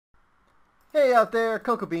Hey out there,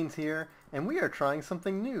 Cocoa Beans here, and we are trying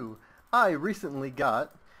something new. I recently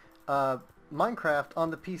got Minecraft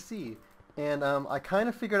on the PC, and I kind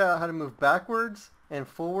of figured out how to move backwards and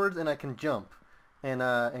forwards, and I can jump.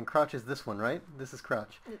 And crouch is this one, right? This is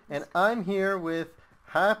crouch. And I'm here with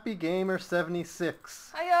Happy Gamer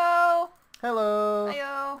 76. Hiyo! Hello!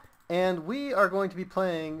 Hiyo! And we are going to be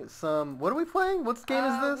playing some... What are we playing? What game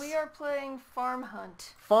is this? We are playing Farm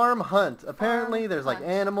Hunt. Farm Hunt. Apparently there's like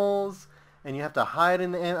animals, and you have to hide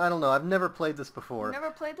in the... I don't know. I've never played this before. You've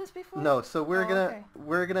never played this before? No. So we're okay.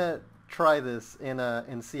 we're gonna try this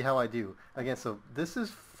and see how I do. Again, so this is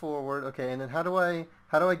forward. Okay, and then how do I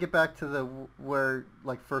get back to the where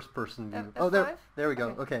like first person view? Oh, there we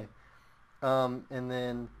go. Okay. And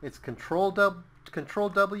then it's Control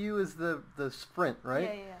W is the sprint, right?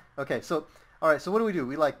 Yeah. Okay, so all right, so what do?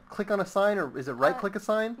 We like click on a sign, or is it right click a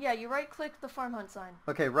sign? Yeah, you right click the Farm Hunt sign.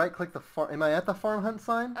 Okay, right click the farm. Am I at the Farm Hunt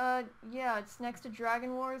sign? Yeah, it's next to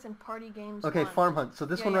Dragon Wars and Party Games. Okay, 1. Farm Hunt. So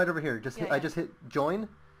this one right over here. I just hit join.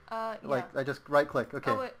 Like I just right click.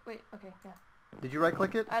 Okay. Oh wait. Okay, yeah. Did you right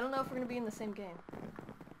click it? I don't know if we're gonna be in the same game.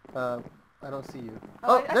 I don't see you.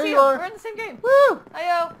 Oh, there you are. We're in the same game. Woo!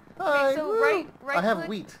 Hiyo! Hi. Okay, so woo. right I have click.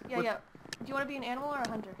 wheat. Yeah. Do you want to be an animal or a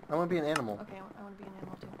hunter? I want to be an animal. Okay, I want to be an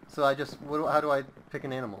animal too. So I just how do I pick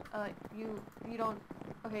an animal? You don't.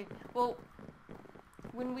 Okay, well,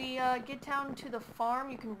 when we get down to the farm,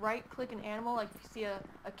 you can right click an animal. Like if you see a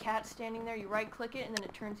cat standing there, you right click it, and then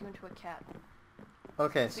it turns you into a cat.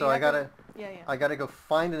 Okay, so I gotta. Yeah. I gotta go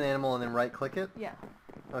find an animal and then right click it. Yeah.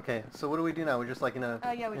 Okay, so what do we do now? We're just like in a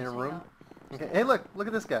in a room. Okay. Hey, look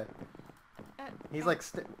at this guy. He's like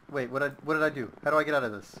wait, what did I do? How do I get out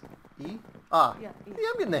of this? E? Ah. Yeah. E. See,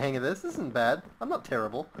 I'm getting the hang of this. This isn't bad. I'm not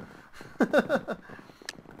terrible.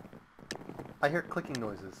 I hear clicking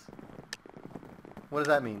noises. What does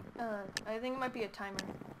that mean? I think it might be a timer.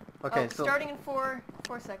 Okay, so starting in 4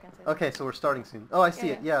 seconds. Okay, so we're starting soon. Oh, I see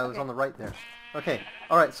it. Yeah, it was okay. on the right there. Okay.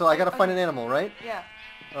 All right, so I gotta find an animal, right? Yeah.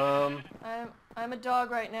 I'm a dog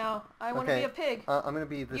right now. I want to be a pig. I'm gonna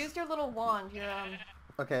be this. Use your little wand. Your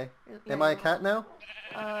Okay. Am I a cat now?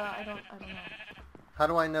 I don't know. How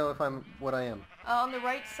do I know if I'm what I am? On the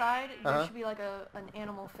right side, there should be like an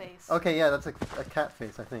animal face. Okay, yeah, that's a cat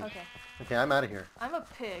face, I think. Okay. Okay, I'm out of here. I'm a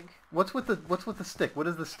pig. What's with the stick? What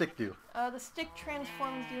does the stick do? The stick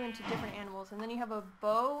transforms you into different animals, and then you have a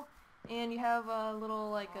bow, and you have little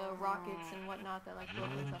like rockets and whatnot that like blow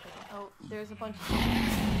things up. Oh, there's a bunch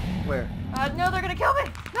of. Where? No, they're gonna kill me!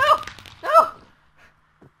 No!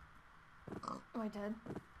 Am I dead?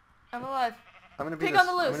 I'm alive. I'm gonna be pig this, on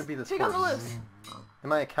the loose. I'm gonna be this pig horse. on the loose.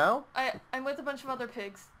 Am I a cow? I'm with a bunch of other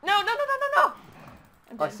pigs. No! I'm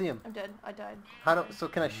dead. I see him. I'm dead. I died. So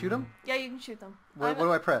can I shoot him? Yeah, you can shoot them. What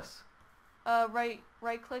do I press? Right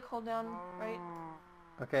click, hold down, right.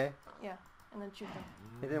 Okay. Yeah, and then shoot them.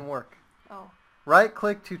 It didn't work. Oh. Right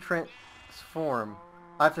click to transform.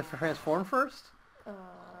 I have to transform first?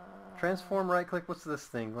 Transform, right click, what's this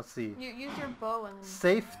thing? Let's see. You use your bow and...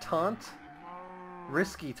 Safe taunt.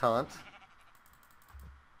 Risky taunt.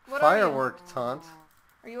 What Firework taunt.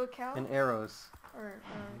 Are you a cow? And arrows. Or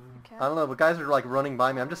a cat? I don't know, but guys are like running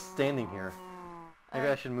by me. I'm just standing here. Maybe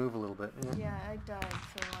I should move a little bit. Yeah, I died,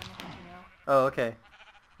 so I'm a hunter now. Oh, okay.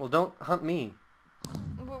 Well, don't hunt me.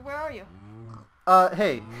 Where are you?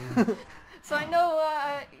 Hey. So I know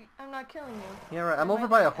I'm not killing you. Yeah, right. I'm over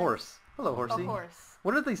by a horse. Hello, horsey. A horse.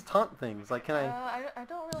 What are these taunt things? Like, can I... I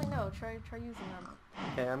don't really know. Try using them.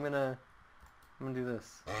 Okay, I'm gonna do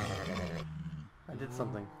this. I did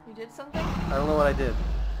something. You did something? I don't know what I did.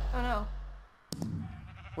 Oh no.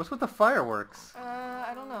 What's with the fireworks?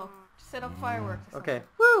 I don't know. Just set up fireworks or Okay.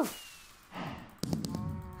 Woo!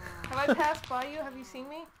 Have I passed by you? Have you seen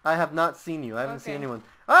me? I have not seen you. I haven't seen anyone.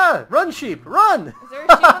 Ah! Run, sheep! Run! Is there a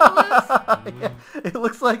sheep on the loose? Yeah, it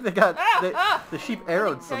looks like they got... the sheep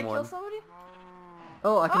arrowed someone. Did I kill somebody?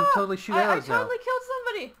 Oh, I can totally shoot arrows now. I totally killed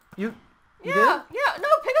somebody! You yeah, did? Yeah! No!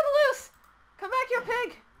 Pig on the loose! Come back here,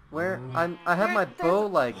 pig! Where? I have my bow,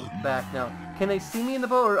 like, back now. Can they see me in the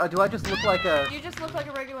bow, or do I just look like a... You just look like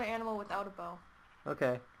a regular animal without a bow.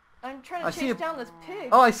 Okay. I'm trying to chase down this pig.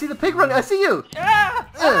 Oh, I see the pig running. I see you! Ah!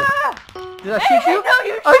 Did I shoot you? No,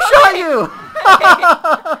 you I shot you!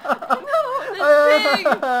 No, this pig!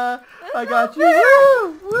 I got you!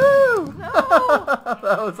 Woo! Woo! No!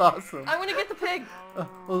 That was awesome. I'm gonna get the pig!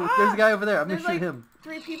 Well, there's a guy over there. I'm gonna shoot him.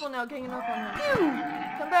 3 people now ganging up on him.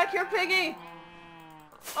 Come back here, piggy!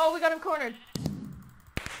 Oh, we got him cornered.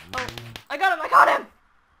 Oh, I got him!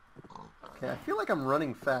 Okay, I feel like I'm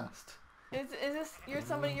running fast. Is this... You're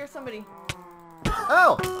somebody.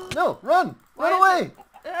 Ow! No! Run! Run away!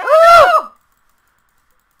 No!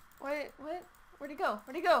 Wait, what? Where'd he go?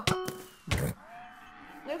 Where'd he go?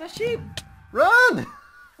 There's a sheep. Run!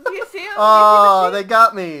 Do you see him? Oh, Do you see they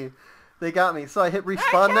got me. They got me. So I hit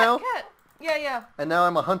respawn cat, now? Cat. Yeah, yeah. And now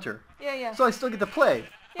I'm a hunter. Yeah, yeah. So I still get to play.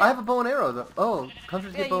 Yeah. I have a bow and arrow though. Oh,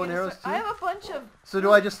 hunters Yeah, get bow you and get to arrows start- too? I have a bunch of... So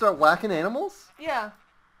do I just start whacking animals? Yeah.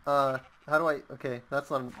 How do I... Okay, that's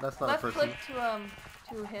not a Left person. click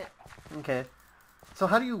to hit. Okay. So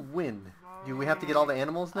how do you win? Do we have to get all the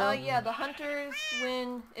animals now? Yeah, the hunters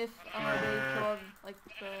win if they kill all, like,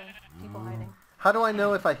 the people hiding. How do I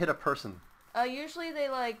know if I hit a person? Usually they,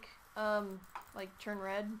 like turn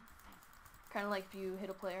red. Kind of like if you hit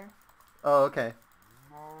a player. Oh, okay.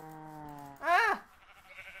 Ah!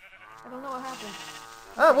 I don't know what happened.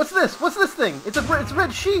 Ah, what's this? What's this thing? It's a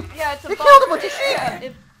red sheep. Yeah, it's a It bomb. killed a bunch of sheep. Yeah,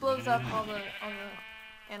 it blows up all the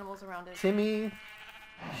animals around it. Timmy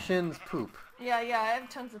Shin's poop. Yeah, I have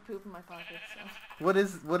tons of poop in my pockets. So. What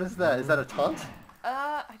is that? Is that a taunt?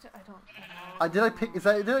 I don't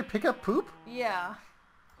know. Did I pick up poop? Yeah.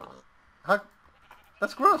 How?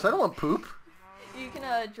 That's gross. I don't want poop. You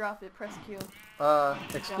can drop it. Press Q.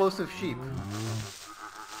 Explosive sheep.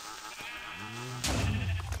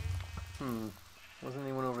 Wasn't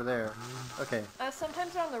anyone over there. Okay.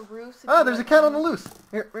 Sometimes they're on the roofs. Ah, there's a cat on the loose.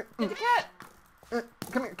 Here. Get the cat.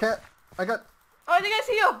 Come here, cat. I got... Oh, I think I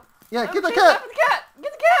see you. Yeah, I'm get the chasing cat. after the cat.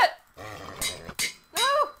 Get the cat.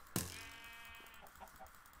 No.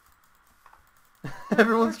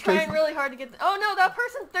 Everyone's We're trying chasing... really hard to get... Oh, no, that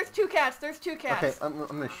person... There's two cats. There's two cats. Okay, I'm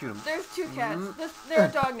gonna shoot him. There's two cats. They're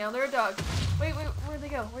a dog now. They're a dog. Wait, where'd they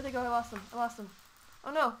go? Where'd they go? I lost them.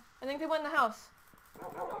 Oh, no. I think they went in the house.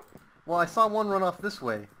 Well, I saw one run off this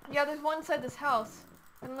way. Yeah, there's one inside this house.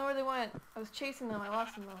 I don't know where they went. I was chasing them. I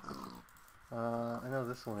lost them, though. I know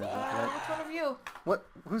this one isn't right. Which one of you? What?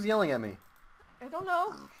 Who's yelling at me? I don't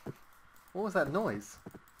know. What was that noise?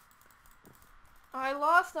 I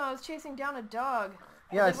lost them. I was chasing down a dog.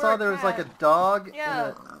 Yeah, I They saw were a there was like a cat. dog.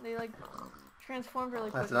 Yeah, they like transformed really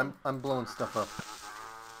quickly. That's it. I'm blowing stuff up.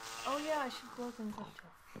 Oh yeah, I should blow things up too.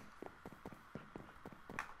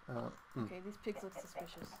 Okay, these pigs look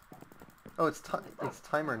suspicious. Oh, it's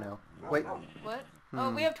timer now. Wait. What? Oh,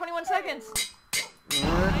 we have 21 seconds.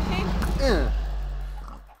 Uh, 19.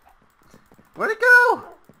 Where'd it go?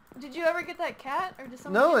 Did you ever get that cat, or did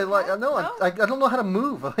someone? No, get the cat? no, I don't know how to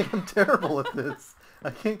move. Like, I'm terrible at this.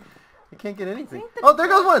 I can't get anything. think the Oh, there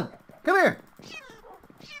goes one. Come here.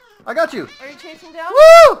 I got you. Are you chasing down?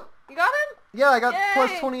 Woo! You got him? Yeah, I got Yay!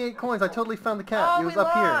 plus 28 coins. I totally found the cat. Oh, It was we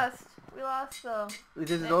up lost. We lost though. here.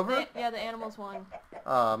 Is it over? Yeah, the animals won.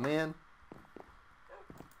 Aw, man.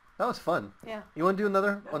 That was fun. Yeah. You want to do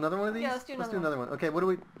another one of these? Yeah, let's do another one. Okay,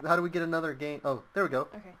 how do we get another game? Oh, there we go.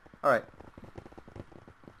 Okay. All right.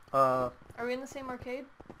 Are we in the same arcade?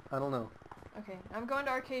 I don't know. Okay, I'm going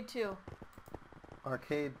to arcade 2.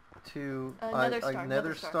 Arcade 2.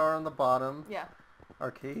 Nether star. Star on the bottom. Yeah.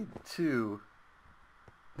 Arcade 2.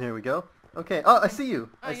 There we go. Okay. Oh, I see you.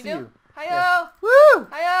 Oh, I you see do? you. Hiyo! Yeah. Woo!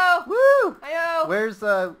 Hiyo! Woo! Hiyo! Where's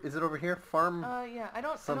is it over here? Farm Yeah, I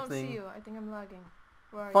don't something. see you. I think I'm lagging.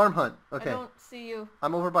 Where are Farm you? Hunt. Okay. I don't see you.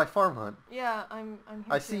 I'm over by Farm Hunt. Yeah, I'm here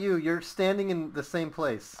I see you. You're standing in the same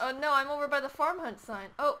place. Oh no, I'm over by the farm hunt sign.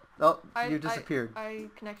 Oh. Oh, you disappeared. I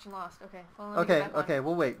connection lost. Okay. Well, let me get Okay, back on. okay,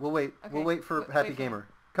 we'll wait. We'll wait. Okay, We'll wait for wait Happy for Gamer.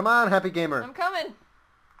 Come on, Happy Gamer. I'm coming.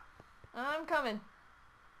 I'm coming.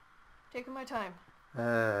 Taking my time.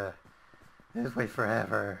 Just wait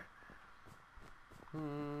forever.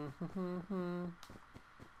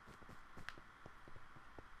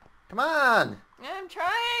 Come on! I'm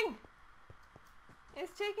trying.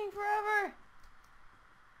 It's taking forever.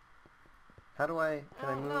 How do I? Can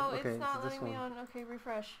I Oh move? no, Okay, it's not so this letting me one. on. Okay,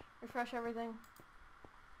 refresh. Refresh everything.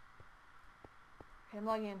 Okay, I'm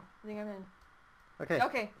logging in. I think I'm in. Okay.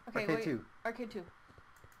 Okay. Arcade wait. 2. Arcade 2.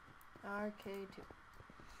 Arcade 2.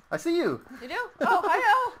 I see you. You do? Oh, hi,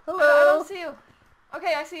 Al. Hello. I don't see you.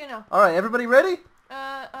 Okay, I see you now. All right, everybody ready?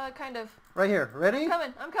 Kind of. Right here. Ready?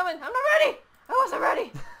 I'm coming. I'm not ready. I wasn't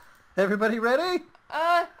ready. Everybody ready?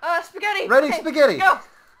 Spaghetti. Ready, Okay, spaghetti. Go.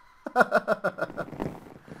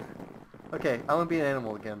 Okay, I want to be an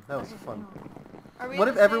animal again. That was fun. Are we What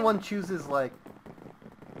in if the everyone chooses like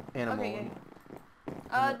animal?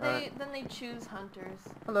 Okay, then they choose hunters.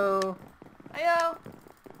 Hello. Ayo.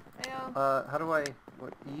 Ayo. How do I?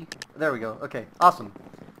 What E? There we go. Okay, awesome.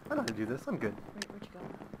 I know how to do this. I'm good. Wait, where'd you go?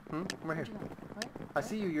 I'm right here. Where'd you go? What? I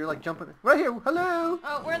see you. You're like jumping. Right here. Hello.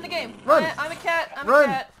 Oh, we're in the game. Run. I'm a cat. I'm Run. a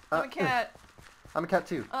cat. I'm a cat. I'm a cat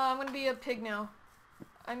too. I'm gonna be a pig now.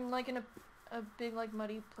 I'm like in a big like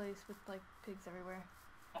muddy place with like pigs everywhere.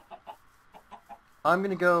 I'm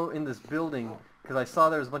gonna go in this building because I saw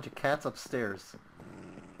there was a bunch of cats upstairs.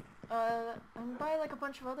 I'm by like a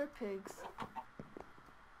bunch of other pigs.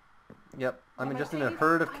 Yep. I'm my just in a piggy-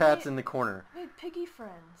 herd of I cats made- in the corner. I made piggy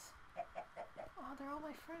friends. Oh, they're all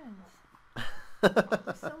my friends.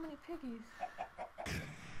 There's so many piggies.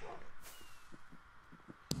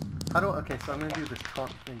 Okay, so I'm gonna do this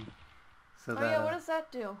taunt thing. So Oh that, yeah, what does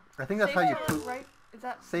that do? I think that's Safe how you taunt, poop. right? Is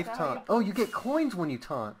that Safe is that how taunt. you Oh, you get coins when you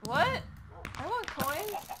taunt. What? I want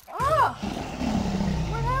coins. Ah!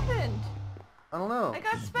 What happened? I don't know. I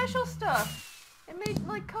got special stuff. It made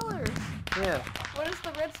like colors. Yeah. What does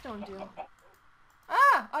the redstone do?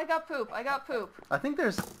 Ah! I got poop. I got poop. I think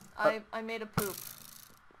there's. I made a poop.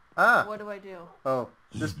 Ah. What do I do? Oh,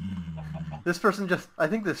 this person just. I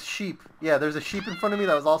think this sheep. Yeah, there's a sheep in front of me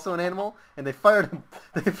that was also an animal, and they fired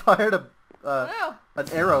Oh an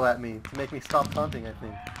arrow at me to make me stop taunting. I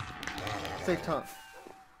think. Safe taunt.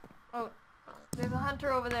 no! Oh, there's a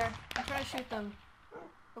hunter over there. I'm trying to shoot them.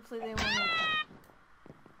 Hopefully they won't. Can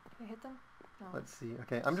I hit them? No. Let's see.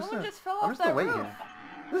 Okay, I'm just Someone gonna. just fell I'm off just gonna that wait roof. here.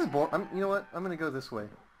 This is boring. You know what? I'm gonna go this way.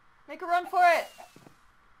 Make a run for it!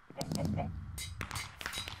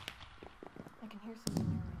 I can hear something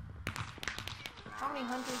near me. How many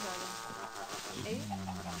hunters are there? 8?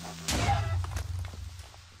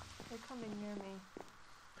 They're coming near me.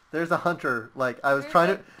 There's a hunter. Like I was There's trying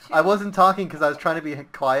like to. two- I wasn't talking because I was trying to be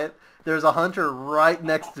quiet. There's a hunter right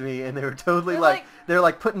next to me, and they were totally they're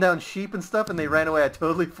like putting down sheep and stuff, and they ran away. I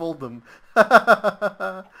totally fooled them.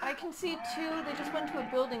 I can see 2. They just went to a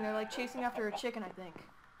building. They're like chasing after a chicken, I think.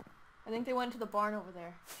 I think they went to the barn over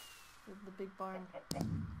there. The big barn.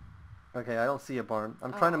 Okay, I don't see a barn.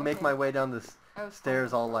 I'm Oh, trying to make okay. my way down this I was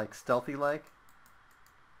stairs all like stealthy like.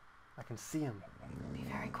 I can see him. Be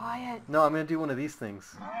very quiet. No, I'm gonna do one of these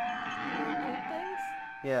things. Good things?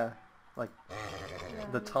 Yeah, like Yeah,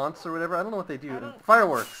 the taunts or whatever. I don't know what they do. I don't-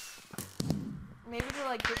 Fireworks. Maybe to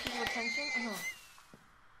like get people's attention? Oh.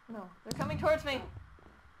 No, they're coming towards me.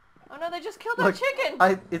 Oh no, they just killed that Look,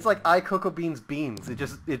 chicken! It's like cocoa beans beans.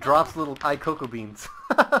 It drops little cocoa beans.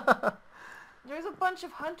 There's a bunch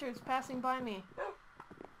of hunters passing by me.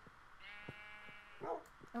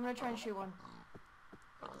 I'm gonna try and shoot one.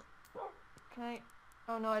 Can I?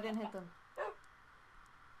 Oh no, I didn't hit them.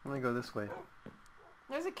 I'm gonna go this way.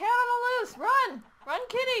 There's a cat on the loose! Run! Run,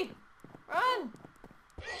 kitty! Run!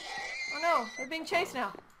 Oh no, they're being chased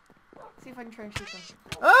now. See if I can try and shoot them.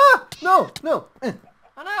 Ah! No! No!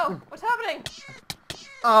 Oh no! What's happening?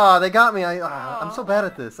 Ah, they got me. I'm so Oh. bad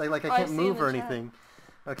at this. I I can't see in move the or chat. anything.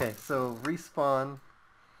 Okay, so respawn.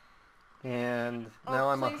 And now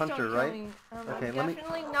I'm a Please don't hunter, kill right? me. Okay, I'm let me-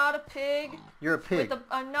 definitely not a pig. You're a pig.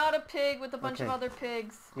 I'm not a pig with a bunch of Okay. other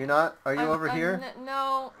pigs. You're not? Are you I'm- over I'm here?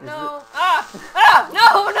 No, Is no. Ah! Ah!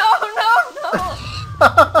 No, no, no, no!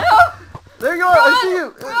 No! There you are! I see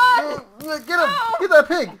you! Run! Get him! No! Get that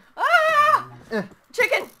pig! Ah! Eh.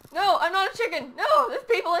 Chicken! No, I'm not a chicken. No, there's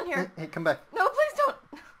people in here. Hey, come back. No, please don't.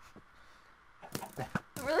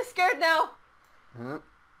 I'm really scared now. Huh?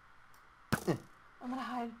 I'm gonna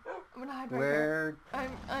hide. I'm gonna hide right Where? here.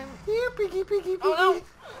 I'm. Here, piggy, piggy, piggy. Oh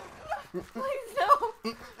no! Please no!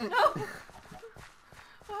 No!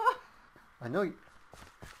 Ah, I know you.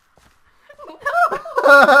 no!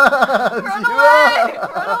 Run away!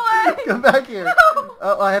 Run away! Come back here. No!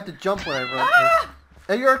 Oh, I have to jump when I run. Ah!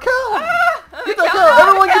 Hey, you're a cow! Ah! I'm Get a that cow! cow! I'm a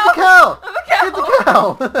Everyone get the cow! I'm a cow! Get the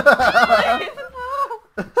cow! Please,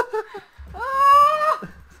 no! Ah!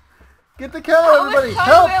 Get the cow, How much everybody! time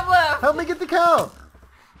Help! do we have left? Help me get the cow!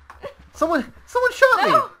 Someone shot me!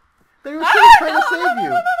 No! They were Ah! trying to save no, you!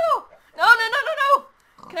 no, no, no, no, no, no, no,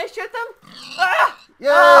 no! Can I shoot them? Ah! Yay!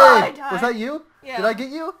 Ah, I died. Was that you? Yeah. Did I get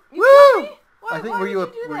you? You Woo! killed me? Why, I think why were would you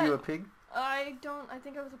do were that? you a pig? I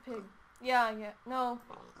think I was a pig. Yeah, no.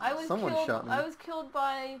 I was Someone killed. shot me. I was killed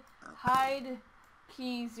by Hide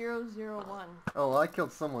Key 001. Oh, well, I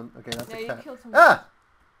killed someone. Okay, that's Yeah, a you cat. killed someone. Ah!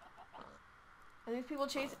 Are these people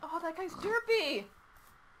chasing? Oh, that guy's derpy.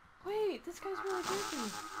 Wait, this guy's really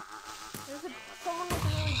derpy. There's someone with a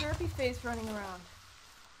really derpy face running around.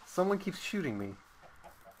 Someone keeps shooting me.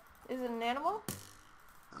 Is it an animal?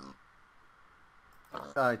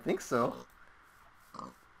 I think so.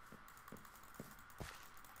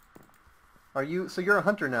 Are you? So you're a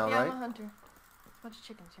hunter now, Yeah, right? I'm a hunter. Bunch of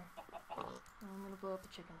chickens here. Oh, I'm gonna blow up the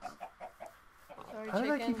chickens. Sorry, How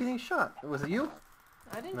did I keep chickens. getting shot? Was it you?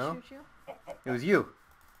 I didn't No? shoot you. It was you.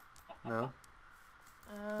 No.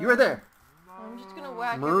 You were there. I'm just gonna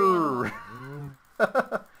whack every animal.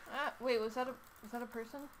 Mrrr. Ah, wait, was that a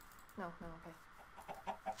person? No,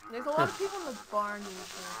 okay. There's a lot of people in the barn usually.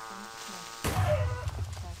 No.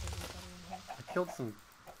 Attack everybody in here. I killed some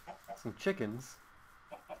chickens.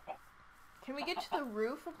 Can we get to the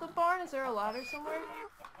roof of the barn? Is there a ladder somewhere?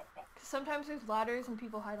 'Cause sometimes there's ladders and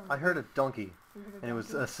people hide on them. I heard a donkey, You heard a and it was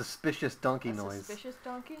donkey? a suspicious donkey A noise. suspicious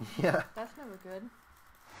donkey? Yeah. That's never good.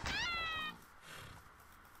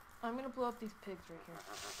 I'm gonna blow up these pigs right here.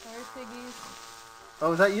 Sorry, piggies.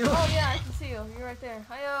 Oh, is that you? Oh yeah, I can see you. You're right there.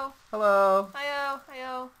 Hi-yo. Hello. Hi-yo.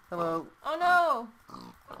 Hi-yo. Hello. Oh no!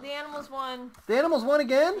 The animals won. The animals won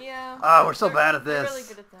again? Yeah. Ah, we're so They're- bad at They're this. really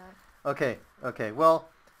good at that. Okay. Okay. Well,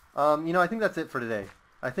 you know, I think that's it for today.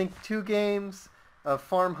 I think 2 games of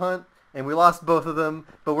Farm Hunt, and we lost both of them,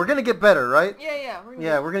 but we're gonna get better, right? Yeah.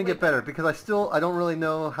 We're gonna get better because I don't really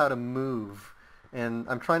know how to move, and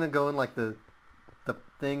I'm trying to go in like the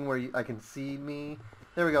thing where I can see me.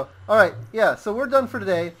 There we go. All right, yeah. So we're done for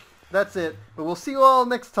today. That's it. But we'll see you all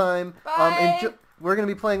next time. Bye. We're gonna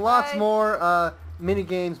be playing lots Bye. more mini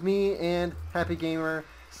games, me and Happy Gamer.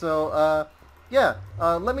 So yeah,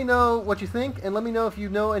 let me know what you think, and let me know if you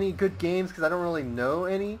know any good games because I don't really know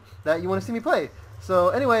any that you want to see me play. So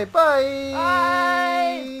anyway, bye.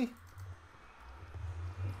 Bye.